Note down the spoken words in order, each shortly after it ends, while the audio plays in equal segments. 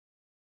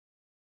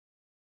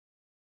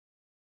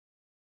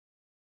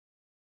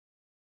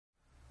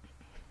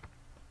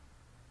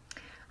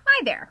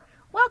Hi there,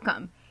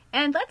 welcome,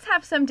 and let's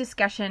have some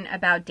discussion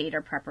about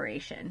data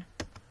preparation.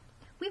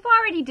 We've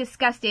already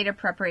discussed data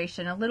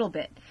preparation a little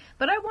bit,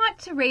 but I want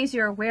to raise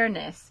your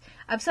awareness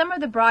of some of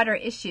the broader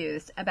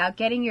issues about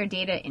getting your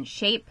data in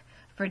shape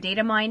for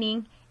data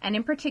mining, and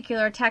in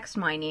particular text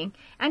mining,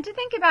 and to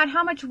think about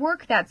how much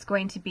work that's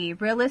going to be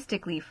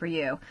realistically for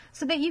you,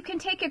 so that you can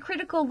take a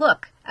critical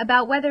look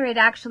about whether it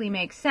actually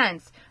makes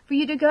sense for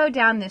you to go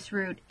down this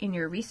route in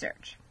your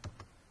research.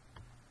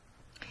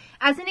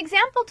 As an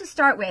example to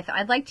start with,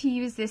 I'd like to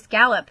use this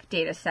Gallup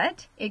data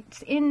set.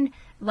 It's in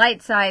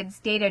LightSIDE's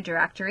data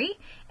directory,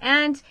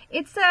 and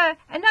it's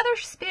another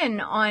spin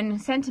on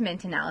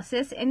sentiment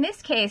analysis. In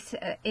this case,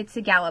 it's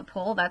a Gallup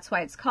poll. That's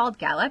why it's called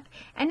Gallup.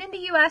 And in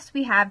the US,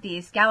 we have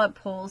these Gallup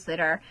polls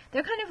they're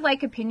kind of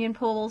like opinion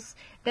polls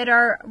that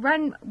are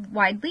run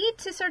widely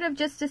to sort of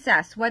just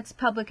assess what's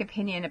public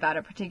opinion about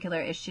a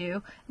particular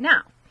issue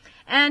now.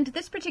 And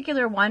this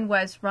particular one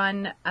was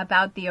run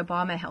about the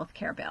Obama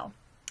healthcare bill.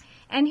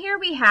 And here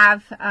we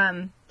have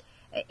a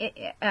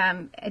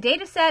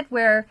data set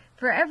where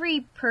for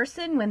every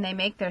person, when they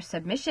make their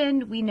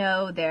submission, we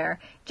know their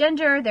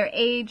gender, their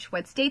age,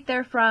 what state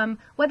they're from,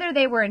 whether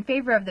they were in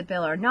favor of the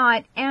bill or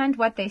not, and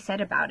what they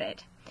said about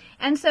it.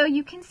 And so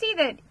you can see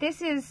that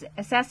this is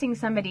assessing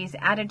somebody's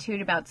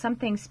attitude about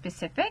something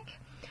specific,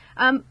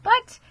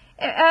 but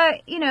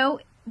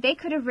they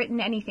could have written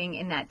anything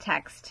in that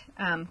text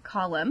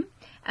column.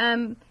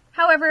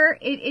 However,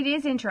 it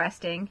is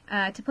interesting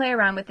to play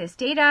around with this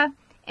data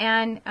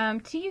and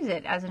to use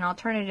it as an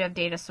alternative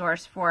data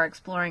source for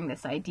exploring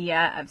this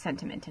idea of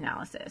sentiment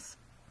analysis.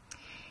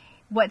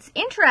 What's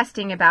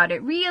interesting about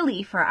it,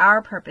 really, for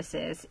our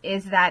purposes,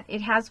 is that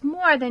it has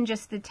more than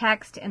just the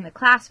text and the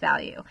class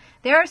value.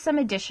 There are some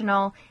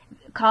additional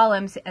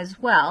columns as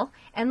well,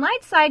 and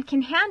LightSIDE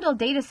can handle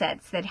data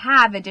sets that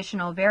have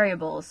additional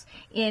variables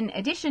in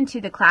addition to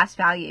the class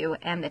value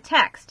and the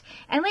text.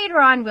 And later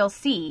on, we'll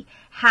see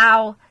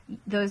how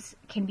those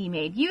can be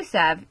made use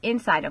of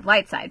inside of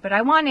LightSIDE. But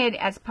I wanted,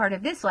 as part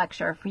of this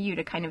lecture, for you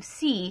to kind of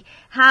see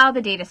how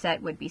the data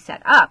set would be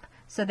set up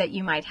so that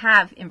you might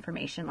have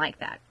information like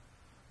that.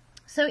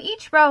 So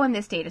each row in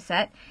this data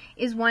set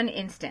is one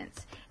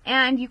instance,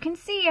 and you can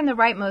see in the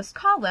rightmost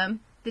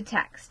column the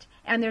text.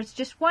 And there's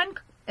just one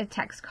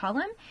text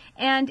column,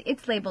 and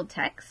it's labeled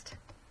text.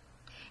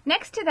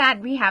 Next to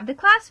that, we have the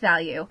class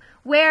value,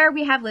 where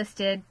we have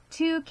listed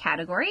two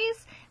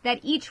categories that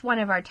each one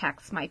of our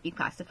texts might be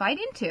classified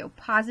into,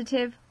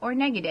 positive or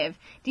negative,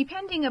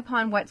 depending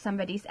upon what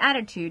somebody's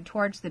attitude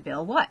towards the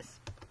bill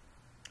was.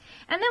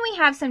 And then we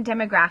have some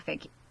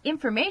demographic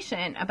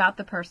information about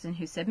the person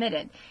who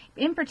submitted,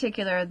 in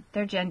particular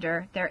their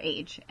gender, their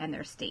age, and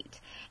their state.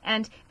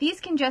 And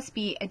these can just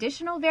be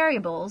additional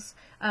variables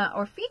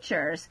or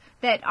features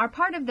that are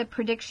part of the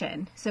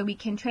prediction. So we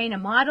can train a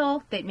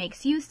model that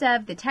makes use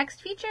of the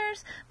text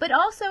features, but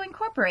also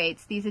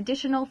incorporates these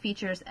additional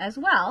features as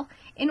well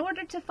in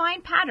order to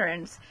find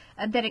patterns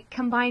that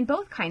combine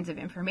both kinds of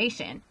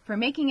information for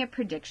making a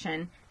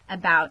prediction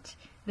about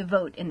the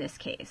vote in this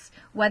case,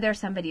 whether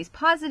somebody's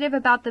positive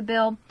about the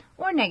bill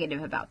or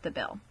negative about the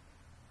bill.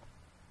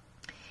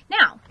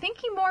 Now,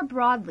 thinking more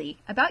broadly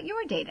about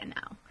your data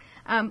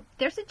now,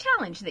 there's a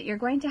challenge that you're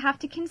going to have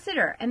to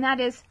consider, and that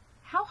is,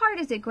 how hard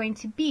is it going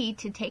to be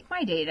to take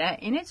my data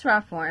in its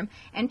raw form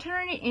and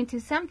turn it into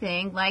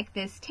something like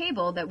this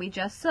table that we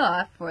just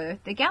saw for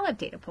the Gallup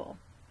data poll?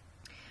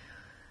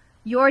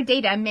 Your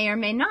data may or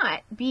may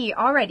not be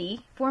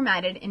already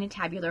formatted in a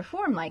tabular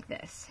form like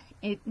this.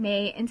 It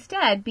may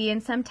instead be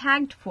in some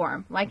tagged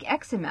form like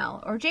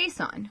XML or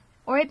JSON,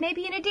 or it may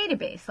be in a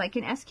database like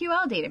an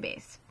SQL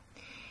database.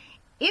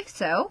 If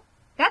so,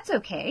 that's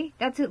okay.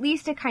 That's at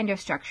least a kind of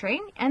structuring,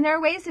 and there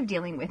are ways of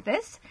dealing with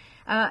this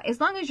as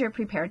long as you're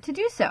prepared to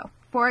do so.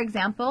 For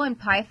example, in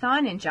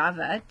Python and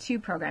Java, two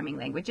programming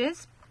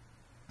languages,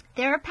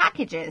 there are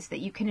packages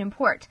that you can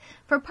import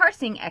for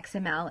parsing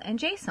XML and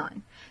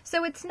JSON.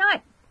 So it's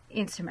not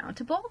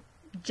insurmountable,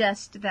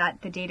 just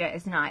that the data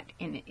is not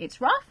in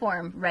its raw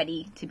form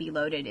ready to be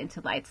loaded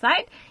into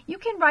LightSIDE. You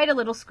can write a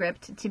little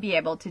script to be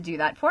able to do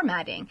that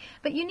formatting,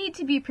 but you need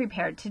to be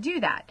prepared to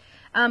do that.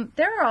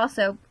 There are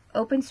also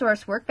open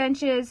source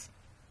workbenches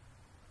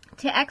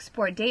to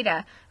export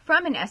data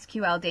from an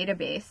SQL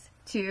database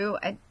to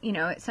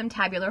some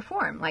tabular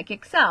form like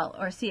Excel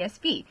or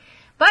CSV.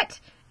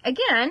 But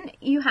again,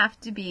 you have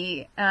to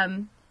be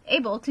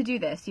able to do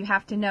this. You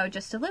have to know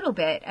just a little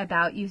bit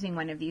about using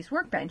one of these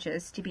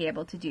workbenches to be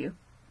able to do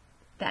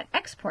that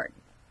export.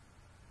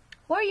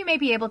 Or you may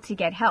be able to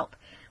get help,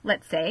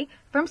 let's say,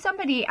 from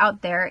somebody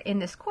out there in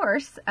this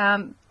course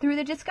through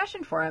the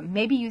discussion forum,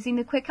 maybe using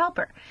the Quick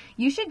Helper.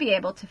 You should be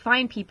able to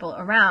find people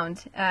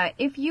around.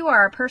 If you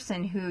are a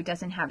person who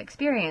doesn't have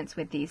experience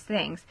with these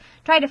things,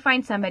 try to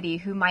find somebody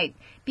who might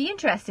be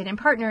interested in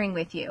partnering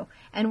with you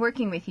and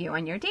working with you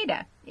on your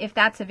data, if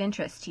that's of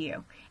interest to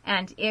you,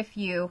 and if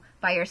you,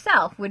 by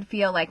yourself, would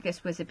feel like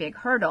this was a big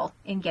hurdle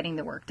in getting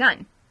the work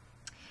done.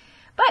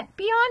 But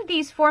beyond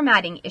these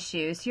formatting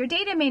issues, your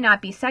data may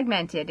not be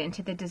segmented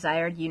into the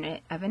desired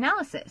unit of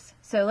analysis.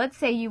 So let's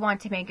say you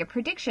want to make a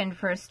prediction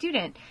for a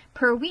student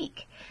per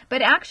week,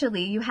 but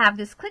actually you have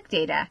this click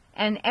data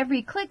and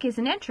every click is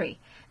an entry.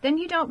 Then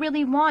you don't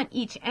really want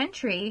each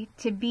entry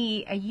to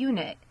be a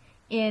unit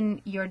in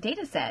your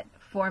data set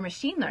for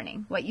machine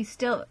learning. What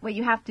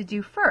you have to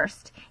do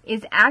first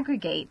is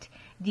aggregate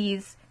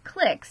these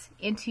clicks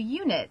into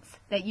units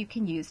that you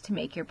can use to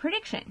make your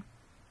prediction.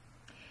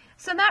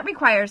 So that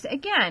requires,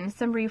 again,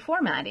 some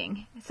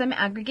reformatting, some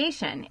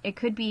aggregation. It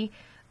could be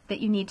that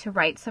you need to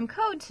write some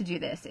code to do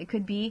this. It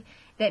could be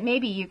that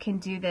maybe you can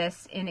do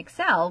this in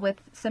Excel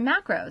with some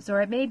macros,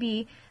 or it may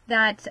be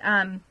that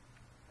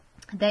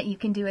that you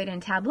can do it in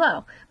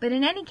Tableau. But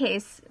in any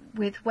case,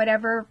 with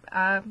whatever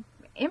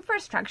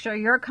infrastructure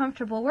you're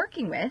comfortable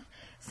working with,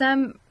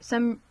 some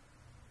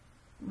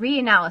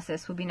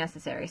reanalysis will be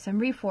necessary, some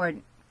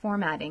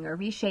reformatting or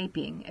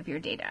reshaping of your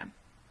data.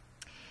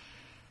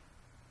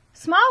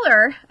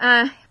 Smaller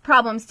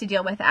problems to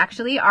deal with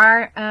actually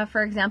are,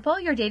 for example,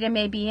 your data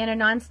may be in a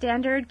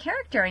non-standard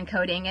character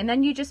encoding, and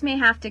then you just may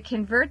have to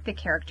convert the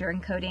character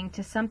encoding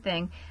to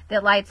something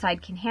that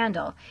LightSIDE can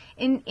handle.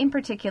 In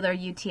particular,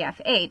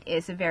 UTF-8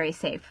 is a very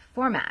safe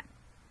format.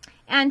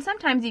 And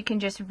sometimes you can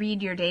just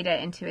read your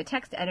data into a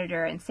text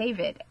editor and save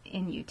it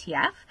in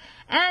UTF.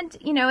 And,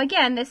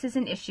 again, this is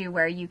an issue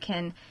where you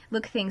can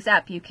look things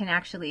up. You can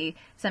actually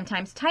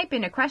sometimes type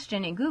in a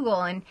question in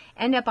Google and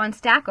end up on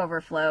Stack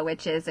Overflow,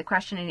 which is a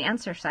question and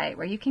answer site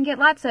where you can get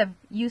lots of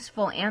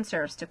useful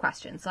answers to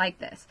questions like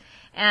this.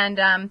 And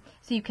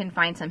so you can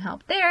find some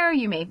help there.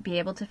 You may be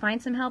able to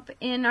find some help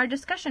in our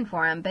discussion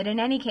forum. But in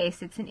any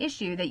case, it's an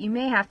issue that you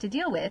may have to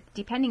deal with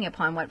depending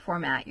upon what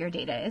format your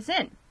data is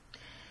in.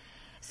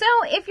 So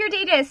if your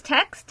data is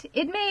text,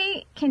 it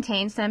may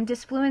contain some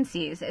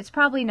disfluencies. It's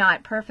probably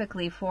not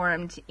perfectly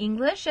formed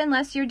English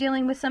unless you're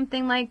dealing with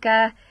something like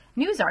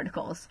news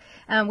articles,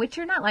 which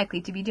you're not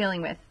likely to be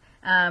dealing with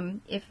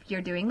if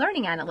you're doing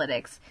learning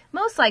analytics.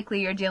 Most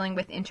likely you're dealing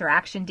with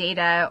interaction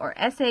data or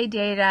essay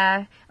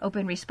data,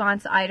 open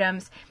response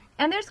items,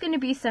 and there's going to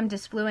be some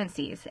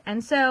disfluencies.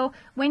 And so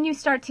when you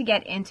start to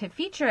get into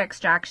feature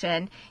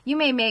extraction, you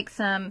may make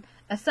some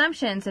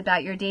assumptions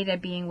about your data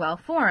being well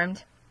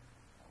formed.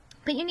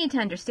 But you need to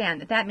understand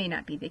that that may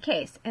not be the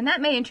case, and that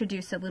may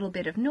introduce a little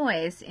bit of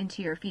noise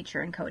into your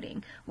feature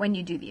encoding when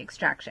you do the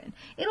extraction.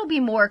 It'll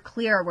be more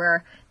clear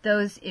where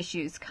those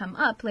issues come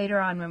up later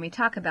on when we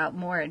talk about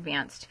more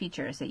advanced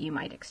features that you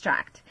might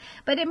extract.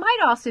 But it might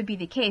also be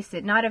the case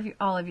that not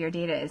all of your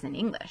data is in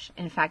English.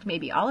 In fact,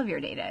 maybe all of your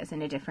data is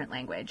in a different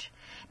language.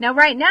 Now,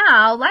 right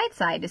now,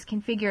 LightSIDE is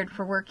configured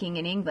for working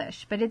in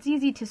English, but it's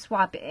easy to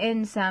swap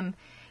in some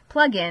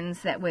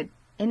plugins that would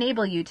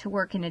enable you to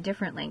work in a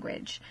different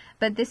language.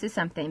 But this is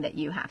something that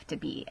you have to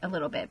be a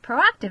little bit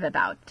proactive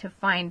about to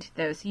find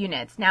those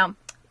units. Now,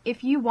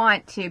 if you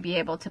want to be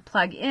able to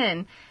plug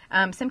in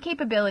some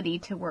capability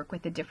to work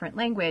with a different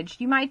language,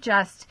 you might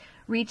just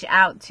reach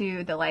out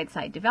to the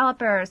LightSIDE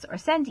developers or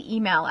send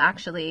email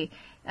actually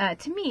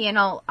to me, and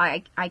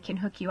I can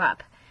hook you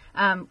up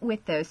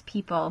with those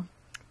people.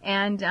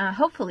 And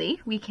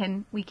hopefully we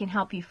can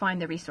help you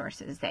find the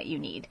resources that you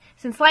need.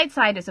 Since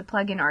LightSIDE is a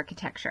plugin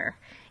architecture,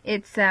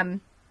 it's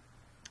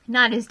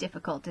not as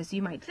difficult as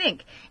you might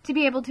think to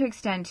be able to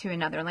extend to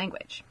another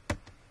language.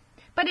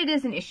 But it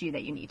is an issue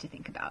that you need to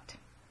think about.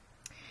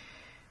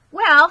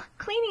 Well,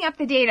 cleaning up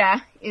the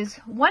data is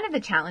one of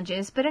the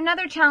challenges, but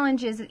another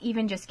challenge is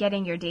even just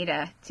getting your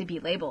data to be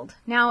labeled.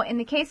 Now, in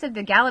the case of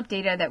the Gallup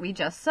data that we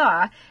just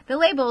saw, the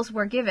labels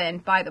were given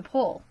by the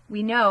poll.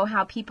 We know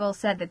how people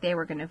said that they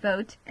were going to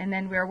vote, and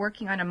then we're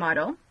working on a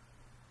model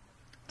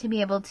to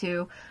be able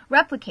to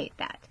replicate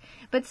that.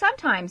 But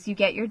sometimes you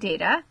get your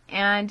data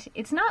and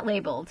it's not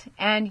labeled,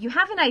 and you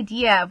have an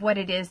idea of what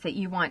it is that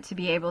you want to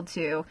be able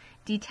to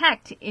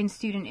detect in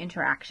student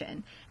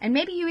interaction. And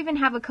maybe you even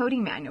have a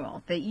coding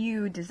manual that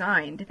you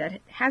designed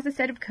that has a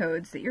set of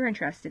codes that you're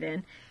interested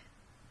in.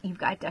 You've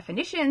got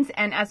definitions,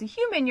 and as a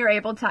human, you're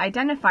able to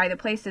identify the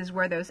places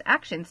where those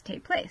actions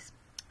take place.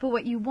 But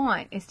what you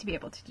want is to be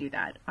able to do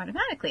that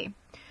automatically.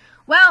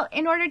 Well,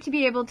 in order to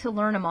be able to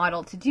learn a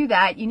model to do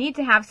that, you need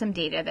to have some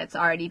data that's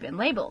already been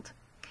labeled.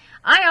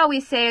 I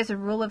always say, as a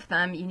rule of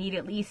thumb, you need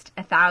at least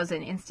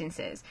 1,000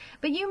 instances,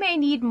 but you may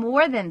need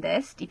more than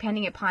this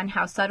depending upon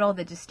how subtle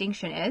the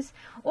distinction is,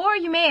 or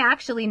you may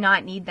actually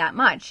not need that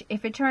much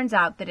if it turns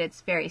out that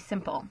it's very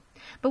simple.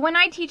 But when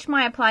I teach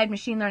my applied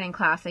machine learning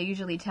class, I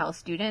usually tell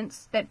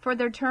students that for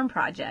their term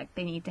project,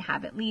 they need to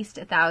have at least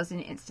 1,000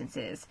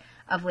 instances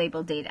of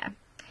labeled data.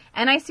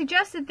 And I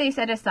suggest that they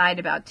set aside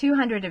about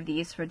 200 of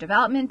these for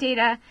development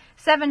data,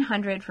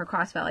 700 for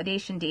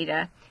cross-validation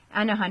data,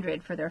 and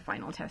 100 for their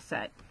final test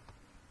set.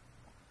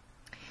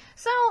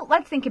 So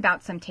let's think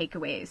about some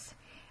takeaways.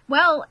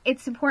 Well,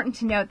 it's important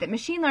to note that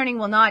machine learning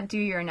will not do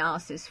your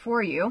analysis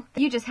for you.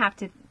 You just have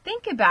to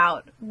think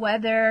about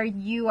whether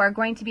you are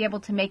going to be able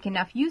to make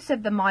enough use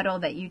of the model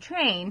that you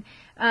train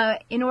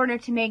in order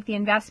to make the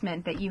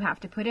investment that you have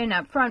to put in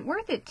up front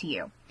worth it to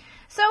you.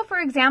 So for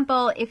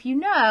example, if you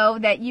know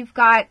that you've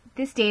got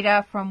this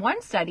data from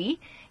one study,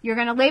 you're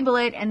going to label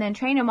it and then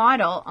train a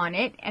model on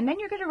it, and then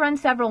you're going to run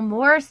several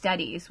more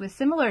studies with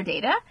similar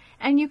data,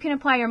 and you can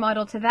apply your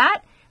model to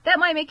that. That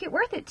might make it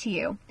worth it to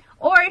you.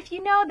 Or if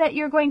you know that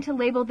you're going to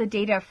label the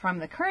data from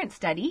the current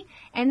study,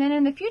 and then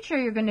in the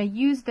future you're going to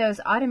use those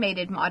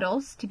automated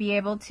models to be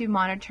able to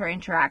monitor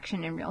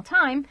interaction in real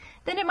time,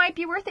 then it might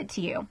be worth it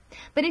to you.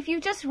 But if you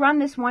just run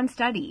this one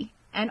study,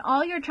 and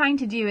all you're trying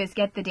to do is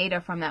get the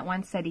data from that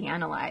one study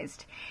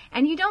analyzed,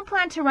 and you don't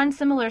plan to run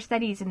similar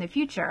studies in the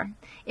future,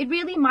 it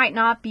really might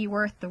not be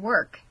worth the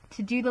work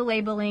to do the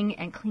labeling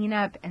and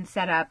cleanup and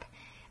setup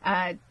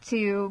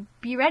to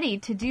be ready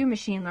to do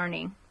machine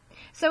learning.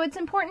 So it's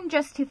important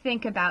just to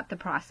think about the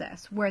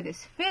process, where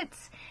this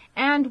fits,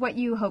 and what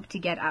you hope to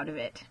get out of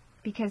it,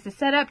 because the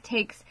setup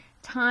takes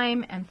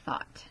time and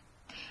thought.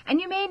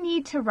 And you may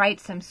need to write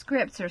some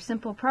scripts or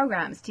simple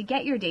programs to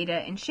get your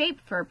data in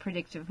shape for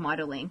predictive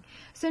modeling.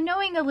 So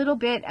knowing a little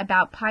bit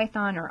about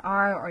Python or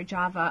R or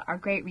Java are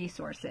great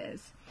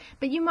resources,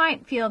 but you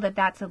might feel that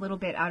that's a little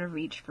bit out of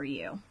reach for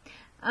you.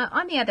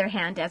 On the other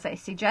hand, as I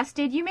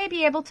suggested, you may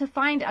be able to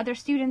find other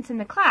students in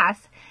the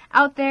class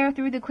out there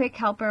through the Quick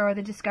Helper or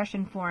the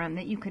discussion forum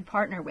that you could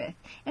partner with.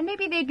 And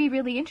maybe they'd be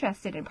really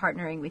interested in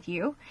partnering with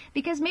you,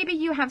 because maybe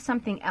you have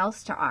something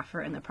else to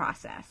offer in the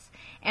process.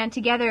 And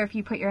together, if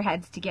you put your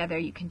heads together,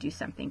 you can do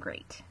something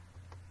great.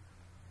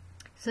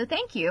 So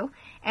thank you,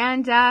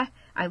 and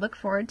I look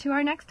forward to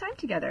our next time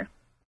together.